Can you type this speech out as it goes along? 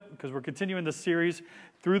because we're continuing this series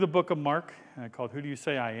through the book of Mark called Who Do You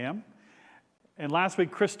Say I Am? And last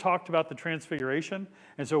week, Chris talked about the Transfiguration.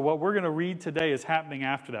 And so what we're going to read today is happening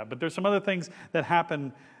after that. But there's some other things that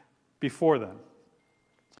happen before then.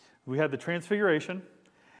 We had the Transfiguration,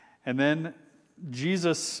 and then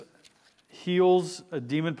Jesus heals a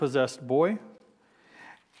demon-possessed boy.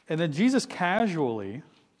 And then Jesus casually,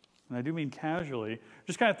 and I do mean casually,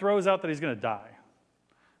 just kind of throws out that he's going to die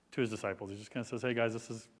to his disciples. He just kind of says, hey guys,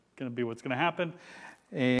 this is going to be what's going to happen.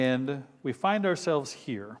 And we find ourselves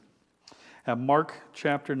here at Mark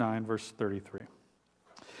chapter 9, verse 33.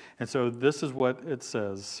 And so this is what it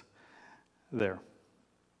says there.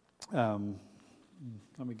 Let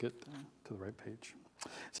me get to the right page.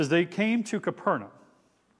 It says, they came to Capernaum.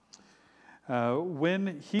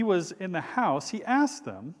 When he was in the house, he asked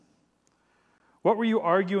them, what were you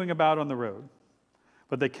arguing about on the road?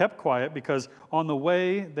 But they kept quiet because on the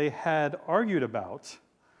way they had argued about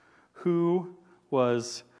who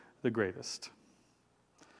was the greatest.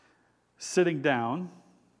 Sitting down,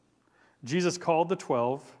 Jesus called the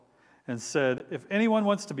 12 and said, if anyone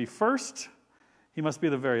wants to be first, he must be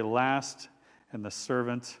the very last and the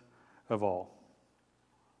servant of all.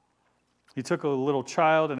 He took a little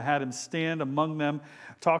child and had him stand among them,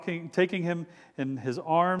 taking him in his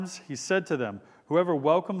arms. He said to them, whoever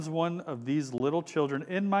welcomes one of these little children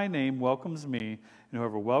in my name welcomes me, and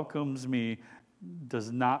whoever welcomes me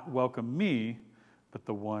does not welcome me, but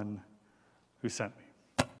the one who sent me.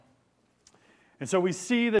 And so we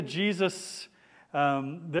see that Jesus,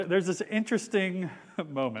 there's this interesting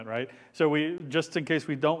moment, right? So just in case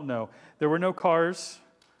we don't know, there were no cars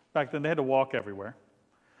back then. They had to walk everywhere,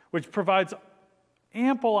 which provides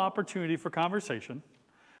ample opportunity for conversation,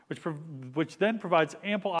 which then provides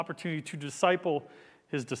ample opportunity to disciple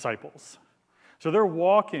his disciples. So they're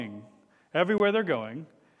walking everywhere they're going,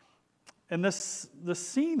 and this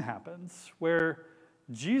scene happens where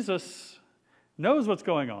Jesus knows what's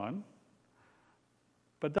going on,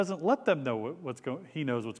 but doesn't let them know he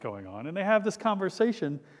knows what's going on. And they have this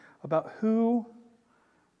conversation about who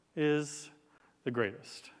is the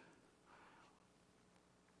greatest.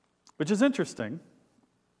 Which is interesting,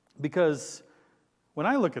 because when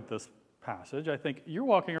I look at this passage, I think, you're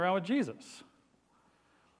walking around with Jesus.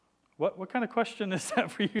 What kind of question is that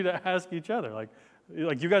for you to ask each other? Like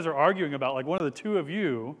you guys are arguing about, like, one of the two of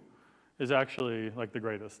you is actually like the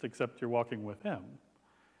greatest, except you're walking with him.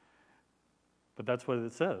 But that's what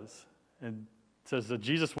it says. And it says that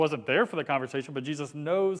Jesus wasn't there for the conversation, but Jesus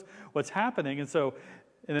knows what's happening. And so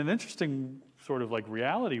in an interesting sort of like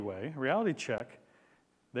reality check,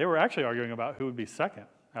 they were actually arguing about who would be second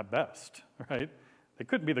at best, right? They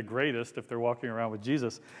couldn't be the greatest if they're walking around with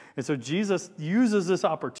Jesus. And so Jesus uses this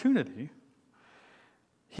opportunity.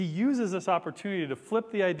 He uses this opportunity to flip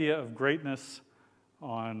the idea of greatness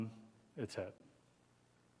on its head.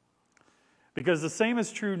 Because the same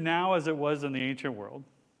is true now as it was in the ancient world.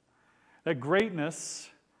 That greatness,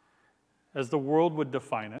 as the world would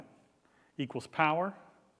define it, equals power,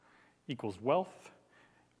 equals wealth,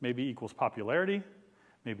 maybe equals popularity,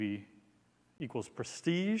 maybe equals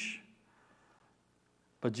prestige.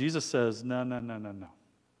 But Jesus says, no.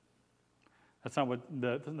 That's not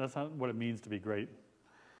what it means to be great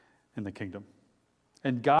in the kingdom.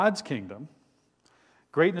 In God's kingdom,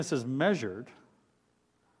 greatness is measured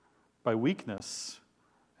by weakness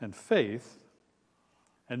and faith,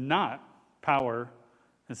 and not power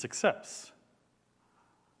and success.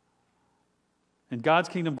 In God's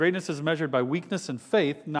kingdom, greatness is measured by weakness and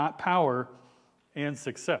faith, not power and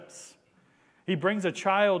success. He brings a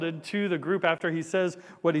child into the group after he says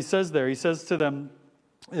what he says there. He says to them,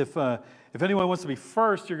 if anyone wants to be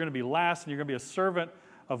first, you're going to be last, and you're going to be a servant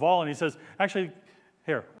of all. And he says, actually,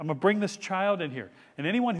 here, I'm going to bring this child in here. And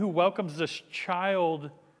anyone who welcomes this child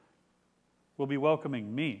will be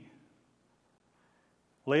welcoming me.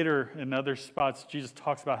 Later, in other spots, Jesus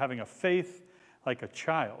talks about having a faith like a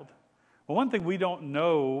child. Well, one thing we don't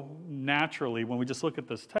know naturally when we just look at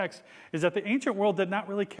this text is that the ancient world did not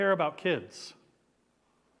really care about kids.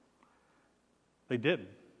 They didn't.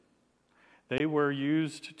 They were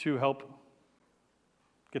used to help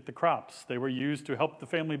get the crops. They were used to help the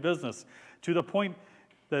family business, to the point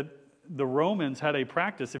that the Romans had a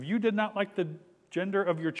practice. If you did not like the gender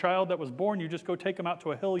of your child that was born, you just go take them out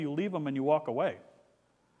to a hill, you leave them, and you walk away.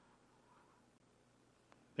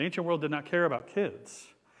 The ancient world did not care about kids.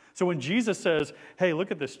 So when Jesus says, hey,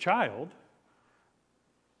 look at this child,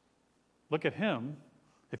 look at him,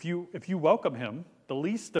 if you welcome him, the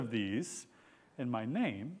least of these, in my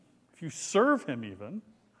name, if you serve him even,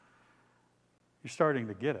 you're starting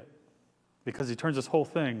to get it. Because he turns this whole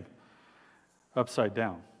thing upside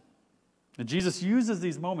down. And Jesus uses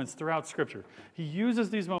these moments throughout Scripture. He uses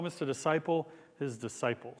these moments to disciple his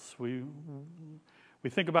disciples. We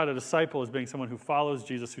think about a disciple as being someone who follows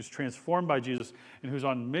Jesus, who's transformed by Jesus, and who's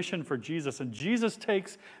on mission for Jesus. And Jesus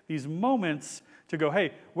takes these moments to go,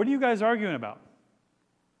 hey, what are you guys arguing about?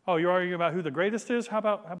 Oh, you're arguing about who the greatest is? How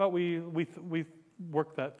about we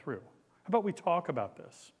work that through? How about we talk about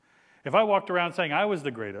this? If I walked around saying I was the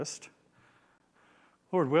greatest,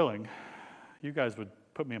 Lord willing, you guys would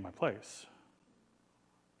put me in my place.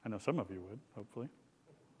 I know some of you would, hopefully.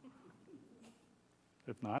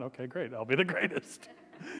 If not, okay, great. I'll be the greatest.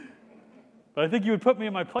 But I think you would put me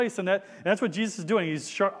in my place, and that's what Jesus is doing.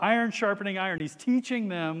 He's iron sharpening iron. He's teaching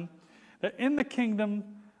them that in the kingdom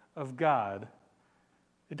of God,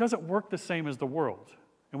 it doesn't work the same as the world.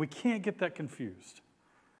 And we can't get that confused.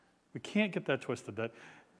 We can't get that twisted, that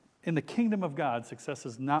in the kingdom of God, success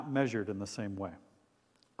is not measured in the same way.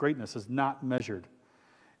 Greatness is not measured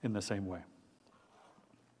in the same way.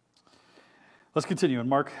 Let's continue in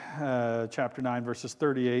Mark chapter 9, verses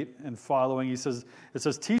 38 and following. It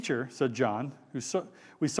says, "Teacher," said John,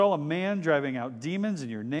 "we saw a man driving out demons in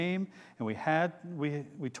your name, and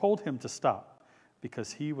we told him to stop,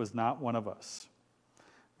 because he was not one of us."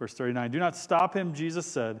 Verse 39, "Do not stop him," Jesus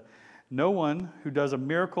said. "No one who does a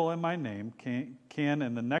miracle in my name can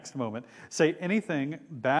in the next moment say anything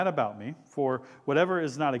bad about me, for whoever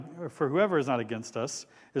is not against us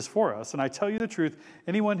is for us. And I tell you the truth,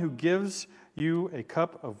 anyone who gives you a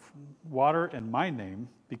cup of water in my name,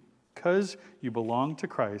 because you belong to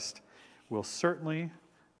Christ, will certainly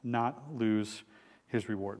not lose his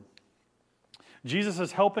reward." Jesus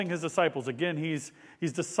is helping his disciples. Again, he's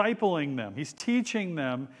discipling them. He's teaching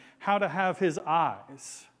them how to have his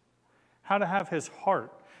eyes, how to have his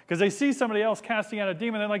heart. Because they see somebody else casting out a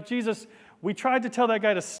demon, they're like, "Jesus, we tried to tell that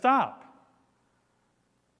guy to stop,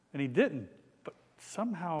 and he didn't. But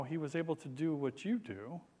somehow he was able to do what you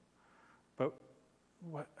do. But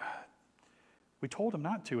we told him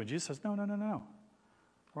not to." And Jesus says, no.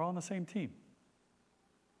 We're all on the same team.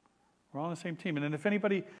 We're all on the same team. And then if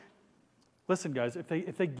anybody, listen guys, if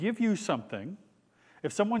they give you something,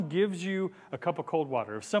 if someone gives you a cup of cold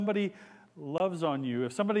water, if somebody loves on you,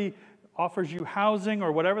 if somebody offers you housing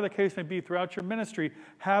or whatever the case may be throughout your ministry,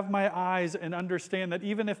 have my eyes and understand that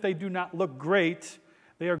even if they do not look great,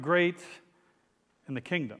 they are great in the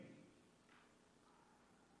kingdom.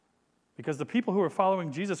 Because the people who are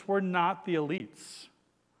following Jesus were not the elites.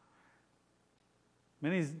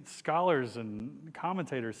 Many scholars and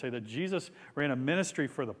commentators say that Jesus ran a ministry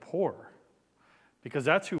for the poor because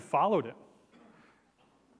that's who followed him.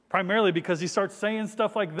 Primarily because he starts saying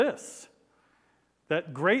stuff like this,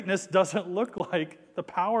 that greatness doesn't look like the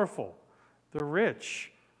powerful, the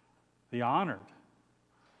rich, the honored.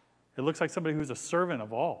 It looks like somebody who's a servant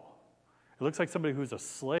of all. It looks like somebody who's a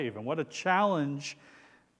slave. And what a challenge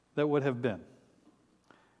that would have been,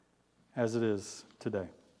 as it is today.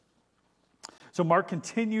 So Mark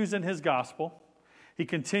continues in his gospel. He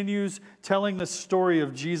continues telling the story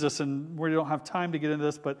of Jesus, and we don't have time to get into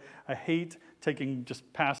this, but I hate taking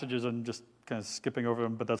just passages and just kind of skipping over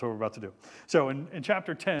them, but that's what we're about to do. So in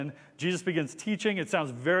chapter 10, Jesus begins teaching. It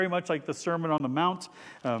sounds very much like the Sermon on the Mount,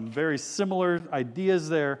 very similar ideas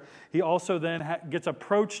there. He also then gets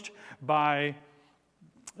approached by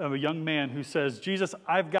a young man who says, "Jesus,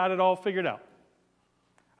 I've got it all figured out.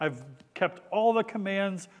 I've kept all the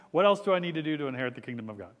commands. What else do I need to do to inherit the kingdom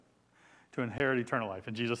of God, to inherit eternal life?"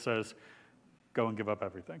 And Jesus says, "Go and give up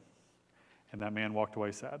everything." And that man walked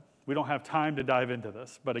away sad. We don't have time to dive into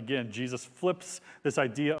this, but again, Jesus flips this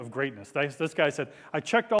idea of greatness. This guy said, "I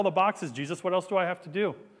checked all the boxes, Jesus. What else do I have to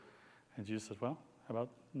do?" And Jesus says, "Well, how about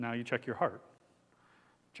now you check your heart?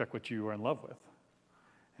 Check what you are in love with."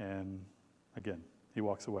 And again, he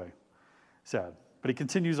walks away sad. But he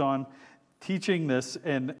continues on teaching this,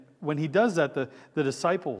 and when he does that, the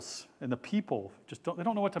disciples and the people they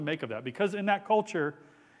don't know what to make of that, because in that culture,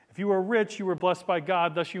 if you were rich, you were blessed by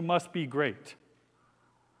God, thus you must be great.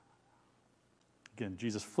 Again,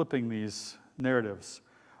 Jesus flipping these narratives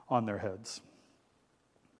on their heads.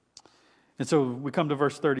 And so we come to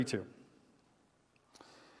verse 32.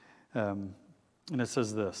 And it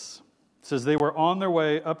says this. It says, "They were on their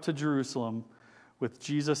way up to Jerusalem with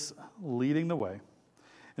Jesus leading the way.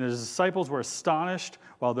 And his disciples were astonished,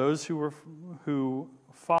 while those who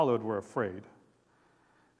followed were afraid."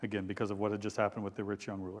 Again, because of what had just happened with the rich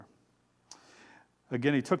young ruler.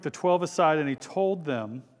 Again, he took the 12 aside and he told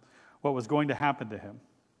them what was going to happen to him.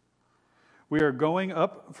 "We are going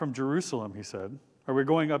up from Jerusalem," he said. "Or we're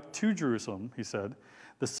going up to Jerusalem," he said.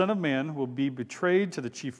 The Son of Man will be betrayed to the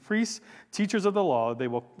chief priests, teachers of the law. They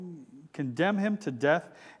will condemn him to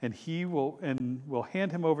death, and will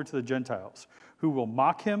hand him over to the Gentiles, who will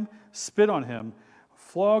mock him, spit on him,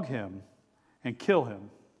 flog him, and kill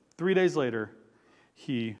him. 3 days later,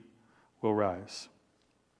 he will rise.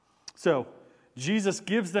 So, Jesus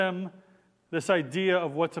gives them this idea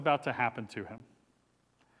of what's about to happen to him,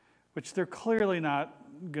 which they're clearly not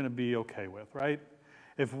going to be okay with, right?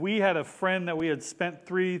 If we had a friend that we had spent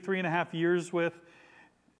three and a half years with,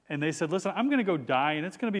 and they said, listen, I'm going to go die, and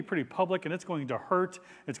it's going to be pretty public, and it's going to hurt,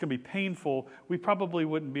 it's going to be painful, we probably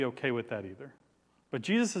wouldn't be okay with that either. But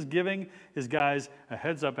Jesus is giving his guys a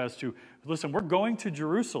heads up as to, listen, we're going to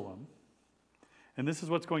Jerusalem, and this is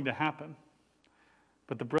what's going to happen.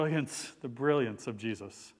 But the brilliance of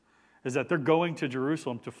Jesus is that they're going to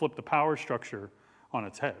Jerusalem to flip the power structure on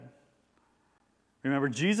its head. Remember,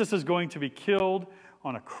 Jesus is going to be killed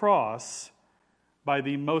on a cross by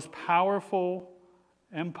the most powerful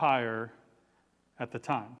empire at the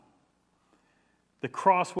time. The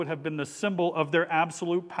cross would have been the symbol of their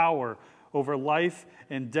absolute power over life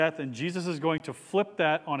and death, and Jesus is going to flip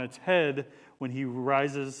that on its head when he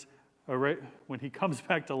comes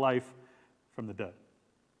back to life from the dead.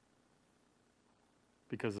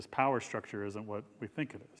 Because this power structure isn't what we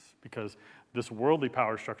think it is. Because this worldly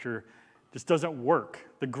power structure just doesn't work.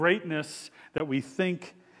 The greatness that we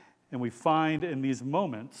think and we find in these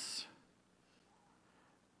moments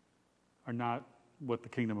are not what the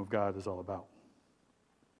kingdom of God is all about.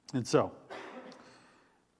 And so,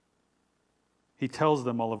 he tells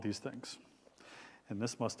them all of these things. And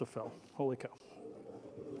this must have fell. Holy cow.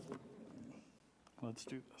 Let's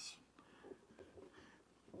do this.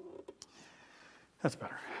 That's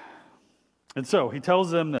better. And so he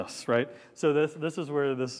tells them this, right? So this is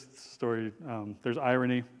where this story, there's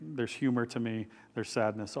irony, there's humor to me, there's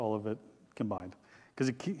sadness, all of it combined.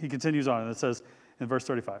 Because he continues on, and it says in verse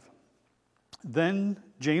 35, Then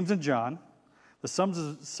James and John, the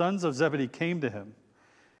sons of Zebedee, came to him.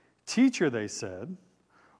 Teacher, they said,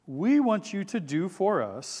 we want you to do for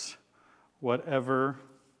us whatever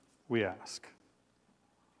we ask.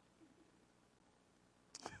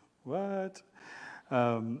 What?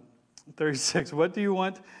 36, what do you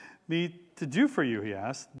want me to do for you, he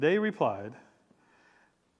asked. They replied,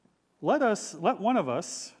 let one of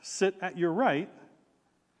us sit at your right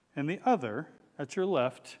and the other at your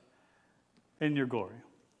left in your glory.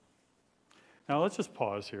 Now let's just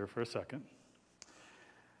pause here for a second.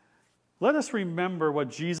 Let us remember what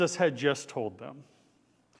Jesus had just told them.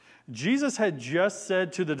 Jesus had just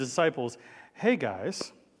said to the disciples, hey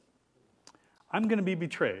guys, I'm going to be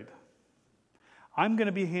betrayed. I'm going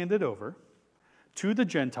to be handed over to the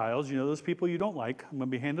Gentiles, those people you don't like. I'm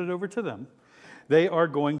going to be handed over to them. They are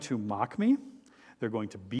going to mock me. They're going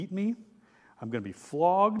to beat me. I'm going to be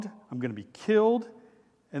flogged. I'm going to be killed.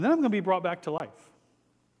 And then I'm going to be brought back to life.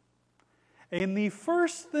 And the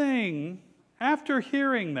first thing after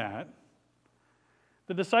hearing that,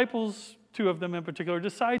 the disciples, 2 of them in particular,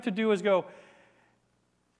 decide to do is go,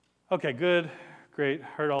 okay, good, great,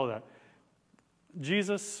 heard all of that.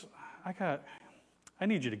 Jesus, I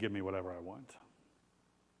need you to give me whatever I want.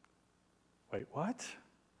 Wait, what?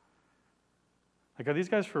 Are these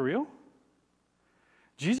guys for real?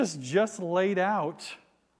 Jesus just laid out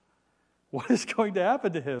what is going to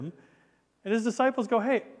happen to him, and his disciples go,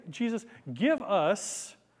 hey, Jesus, give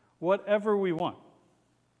us whatever we want.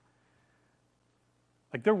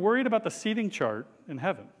 They're worried about the seating chart in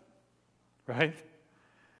heaven, right?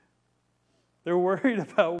 They're worried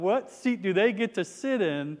about what seat do they get to sit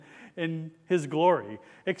in his glory,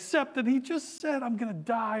 except that he just said, I'm going to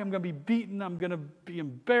die, I'm going to be beaten, I'm going to be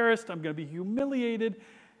embarrassed, I'm going to be humiliated,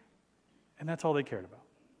 and that's all they cared about.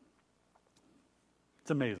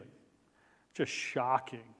 It's amazing. Just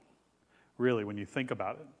shocking, really, when you think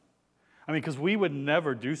about it. Because we would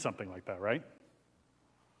never do something like that, right?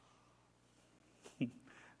 I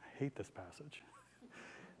hate this passage.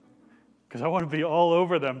 Because I want to be all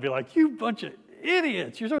over them and be like, you bunch of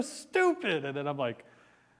idiots, you're so stupid. And then I'm like,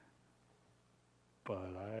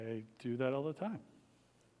 but I do that all the time.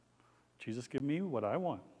 Jesus, give me what I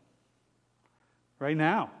want. Right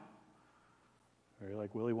now. Very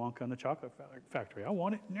like Willy Wonka and the Chocolate Factory. I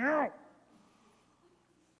want it now.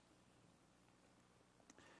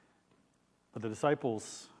 But the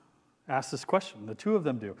disciples ask this question. The 2 of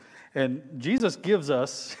them do. And Jesus gives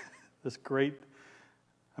us this great,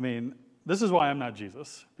 this is why I'm not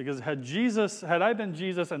Jesus. Because had I been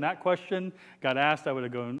Jesus and that question got asked, I would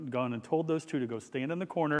have gone and told those 2 to go stand in the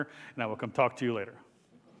corner, and I will come talk to you later.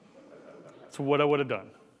 That's what I would have done.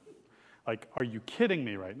 Are you kidding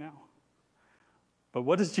me right now? But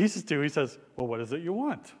what does Jesus do? He says, well, what is it you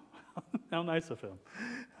want? How nice of him.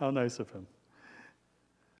 How nice of him.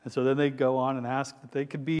 And so then they go on and ask that they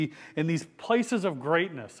could be in these places of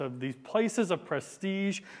greatness, of these places of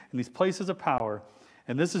prestige, and these places of power.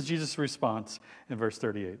 And this is Jesus' response in verse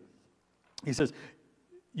 38. He says,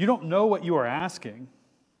 you don't know what you are asking.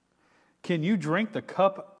 Can you drink the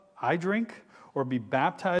cup I drink, or be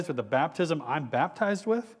baptized with the baptism I'm baptized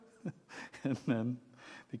with? And then,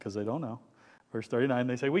 because they don't know, verse 39,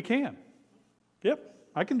 they say, we can. Yep,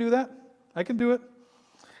 I can do that. I can do it.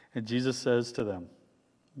 And Jesus says to them,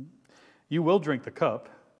 you will drink the cup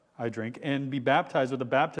I drink and be baptized with the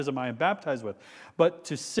baptism I am baptized with. But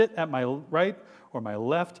to sit at my right or my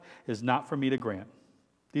left is not for me to grant.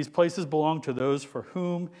 These places belong to those for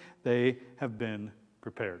whom they have been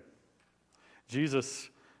prepared. Jesus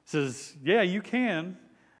says, yeah, you can.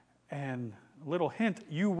 And a little hint,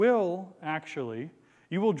 you will actually.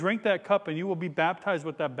 You will drink that cup and you will be baptized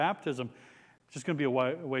with that baptism. It's just going to be a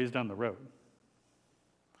ways down the road.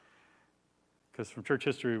 Because from church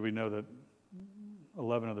history, we know that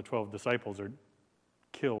 11 of the 12 disciples are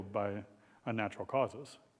killed by unnatural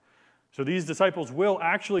causes. So these disciples will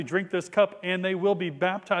actually drink this cup and they will be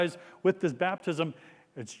baptized with this baptism.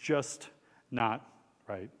 It's just not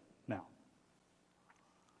right now.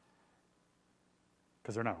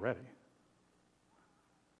 Because they're not ready.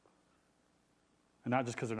 And not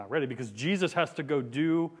just because they're not ready, because Jesus has to go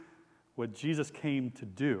do what Jesus came to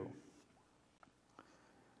do.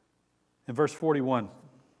 In verse 41,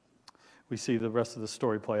 we see the rest of the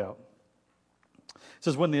story play out. It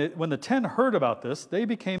says, when the 10 heard about this, they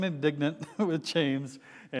became indignant with James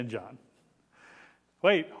and John.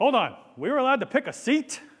 Wait, hold on. We were allowed to pick a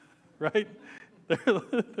seat, right?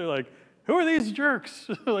 They're like, who are these jerks?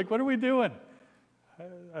 Like, what are we doing?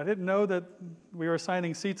 I didn't know that we were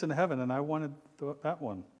assigning seats in heaven, and I wanted that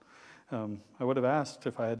one. I would have asked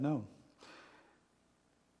if I had known.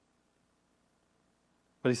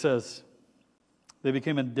 But he says, they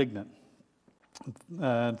became indignant.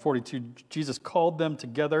 In 42, Jesus called them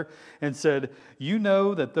together and said, you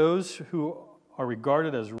know that those who are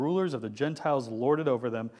regarded as rulers of the Gentiles lord it over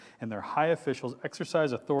them, and their high officials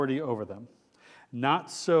exercise authority over them. Not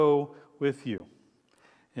so with you.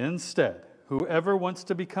 Instead, whoever wants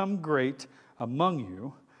to become great among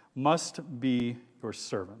you must be your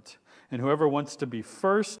servant, and whoever wants to be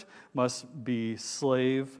first must be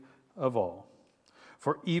slave of all.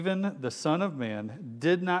 For even the Son of Man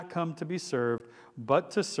did not come to be served, but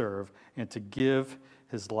to serve and to give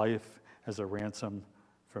his life as a ransom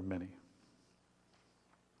for many.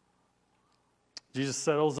 Jesus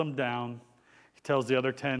settles them down. He tells the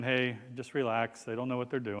other 10, hey, just relax. They don't know what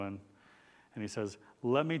they're doing. And he says,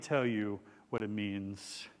 let me tell you what it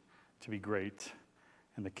means to be great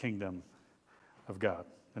in the kingdom of God.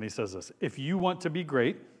 And he says this, if you want to be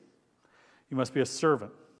great, you must be a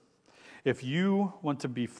servant. If you want to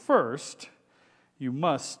be first, you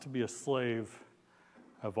must be a slave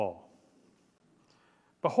of all.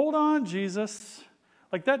 But hold on, Jesus.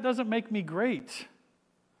 Like, that doesn't make me great.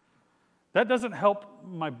 That doesn't help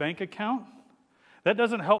my bank account. That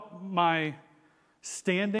doesn't help my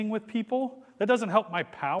standing with people. That doesn't help my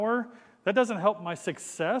power. That doesn't help my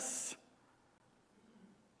success.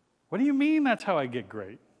 What do you mean that's how I get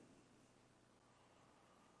great?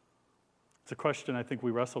 It's a question I think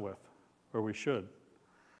we wrestle with, or we should,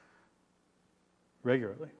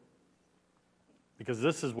 regularly. Because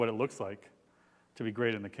this is what it looks like to be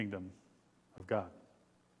great in the kingdom of God.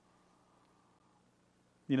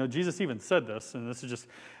 You know, Jesus even said this, and this is just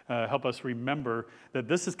help us remember that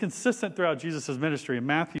this is consistent throughout Jesus' ministry. In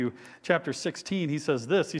Matthew chapter 16, he says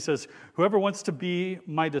this. He says, whoever wants to be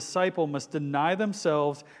my disciple must deny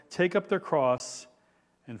themselves, take up their cross,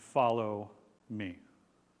 and follow me.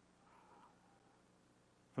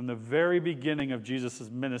 From the very beginning of Jesus'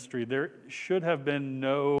 ministry, there should have been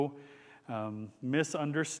no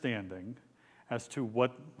misunderstanding as to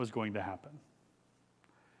what was going to happen.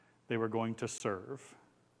 They were going to serve.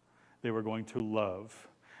 They were going to love.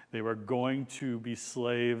 They were going to be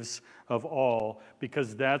slaves of all,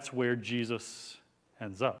 because that's where Jesus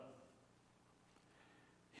ends up.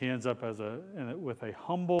 He ends up with a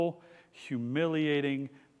humble, humiliating,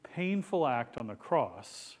 painful act on the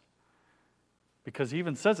cross. Because he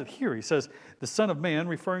even says it here. He says, the Son of Man,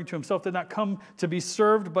 referring to himself, did not come to be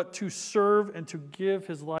served, but to serve and to give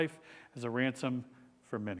his life as a ransom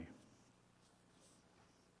for many.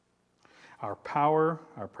 Our power,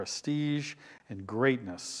 our prestige, and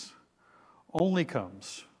greatness only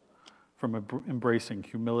comes from embracing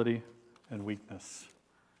humility and weakness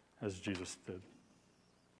as Jesus did.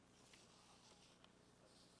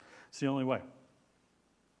 It's the only way.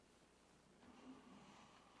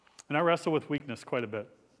 And I wrestle with weakness quite a bit.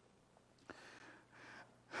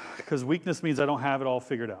 Because weakness means I don't have it all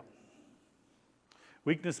figured out.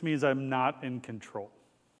 Weakness means I'm not in control.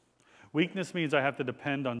 Weakness means I have to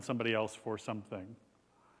depend on somebody else for something.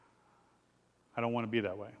 I don't want to be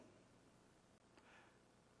that way.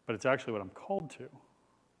 But it's actually what I'm called to.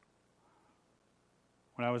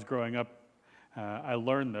 When I was growing up, I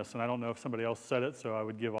learned this, and I don't know if somebody else said it, so I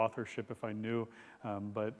would give authorship if I knew,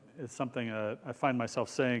 but it's something I find myself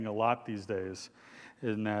saying a lot these days,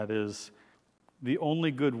 and that is, the only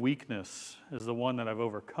good weakness is the one that I've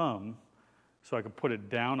overcome, so I can put it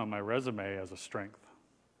down on my resume as a strength.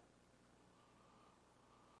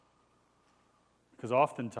 Because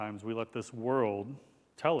oftentimes we let this world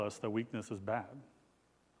tell us that weakness is bad.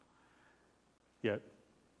 Yet,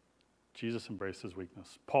 Jesus embraced his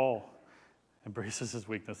weakness. Paul embraces his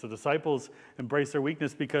weakness. The disciples embrace their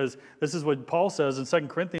weakness because this is what Paul says in 2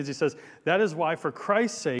 Corinthians. He says, that is why for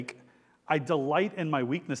Christ's sake, I delight in my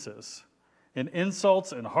weaknesses, in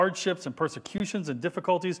insults and hardships and persecutions and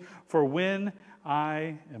difficulties. For when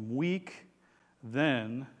I am weak,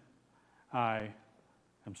 then I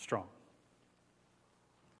am strong.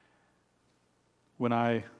 When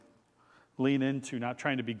I lean into not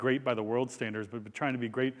trying to be great by the world's standards, but trying to be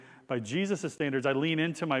great by Jesus' standards, I lean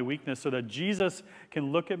into my weakness so that Jesus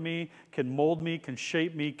can look at me, can mold me, can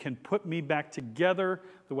shape me, can put me back together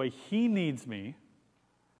the way he needs me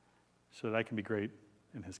so that I can be great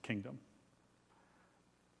in his kingdom.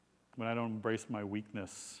 When I don't embrace my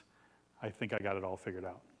weakness, I think I got it all figured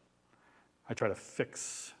out. I try to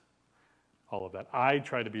fix all of that. I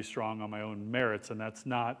try to be strong on my own merits, and that's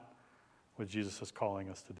not what Jesus is calling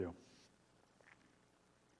us to do.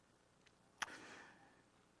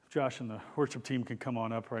 Josh and the worship team can come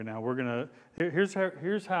on up right now. We're gonna. Here's where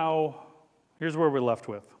we're left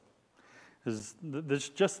with. Is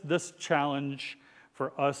this challenge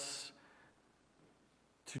for us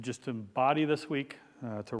to just embody this week,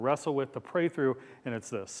 to wrestle with, to pray through, and it's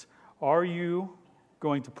this: are you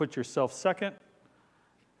going to put yourself second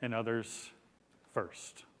and others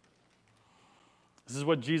first? This is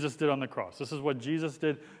what Jesus did on the cross. This is what Jesus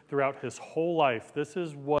did throughout his whole life. This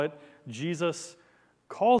is what Jesus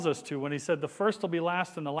calls us to when he said the first will be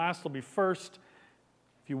last and the last will be first.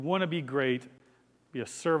 If you want to be great, be a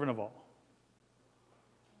servant of all.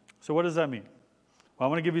 So what does that mean? Well, I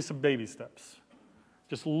want to give you some baby steps.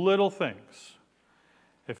 Just little things.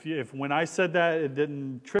 If when I said that it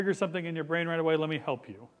didn't trigger something in your brain right away, let me help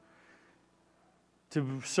you.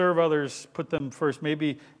 To serve others, put them first.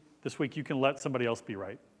 Maybe this week you can let somebody else be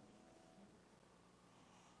right.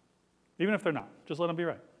 Even if they're not, just let them be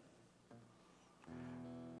right.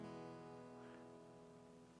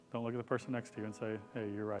 Don't look at the person next to you and say, hey,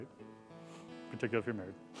 you're right. Particularly if you're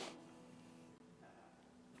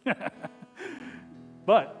married.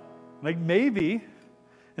 But, maybe,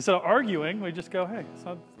 instead of arguing, we just go, hey, it's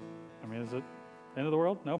not, is it the end of the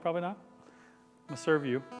world? No, probably not. I'm going to serve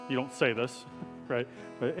you. You don't say this, right?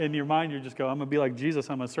 But in your mind, you just go, I'm going to be like Jesus.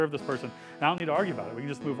 I'm going to serve this person. And I don't need to argue about it. We can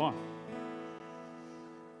just move on.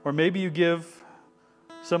 Or maybe you give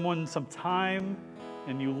someone some time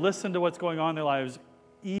and you listen to what's going on in their lives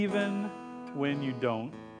even when you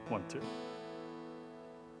don't want to.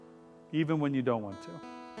 Even when you don't want to.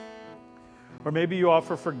 Or maybe you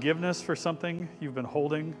offer forgiveness for something you've been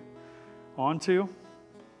holding on to.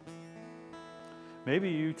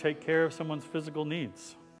 Maybe you take care of someone's physical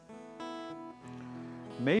needs.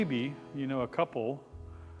 Maybe you know a couple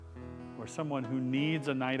or someone who needs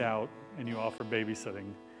a night out and you offer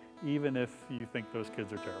babysitting, even if you think those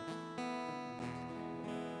kids are terrible.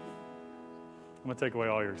 I'm going to take away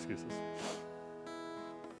all your excuses.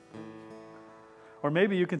 Or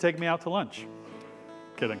maybe you can take me out to lunch.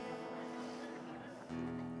 Kidding.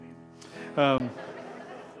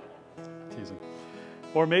 Teasing.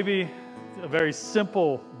 Or maybe a very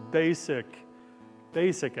simple, basic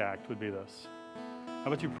act would be this. How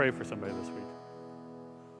about you pray for somebody this week?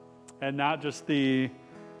 And not just I'm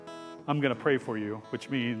going to pray for you, which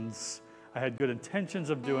means I had good intentions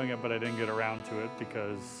of doing it, but I didn't get around to it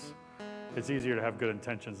because it's easier to have good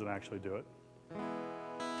intentions than actually do it.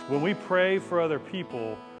 When we pray for other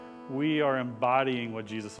people, we are embodying what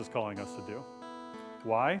Jesus is calling us to do.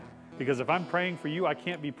 Why? Because if I'm praying for you, I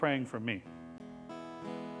can't be praying for me.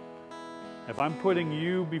 If I'm putting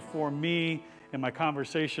you before me in my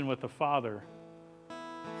conversation with the Father,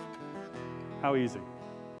 how easy.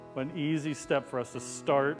 What an easy step for us to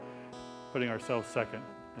start putting ourselves second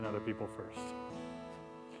and other people first.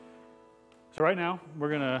 So right now, we're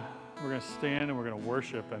gonna stand and we're gonna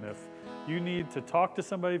worship. And if you need to talk to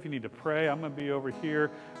somebody, if you need to pray, I'm gonna be over here.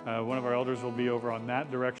 One of our elders will be over on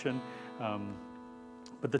that direction.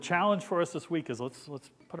 But the challenge for us this week is let's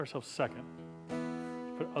put ourselves second.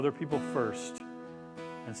 Put other people first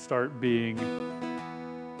and start being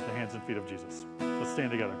the hands and feet of Jesus. Let's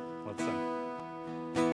stand together. Let's sing.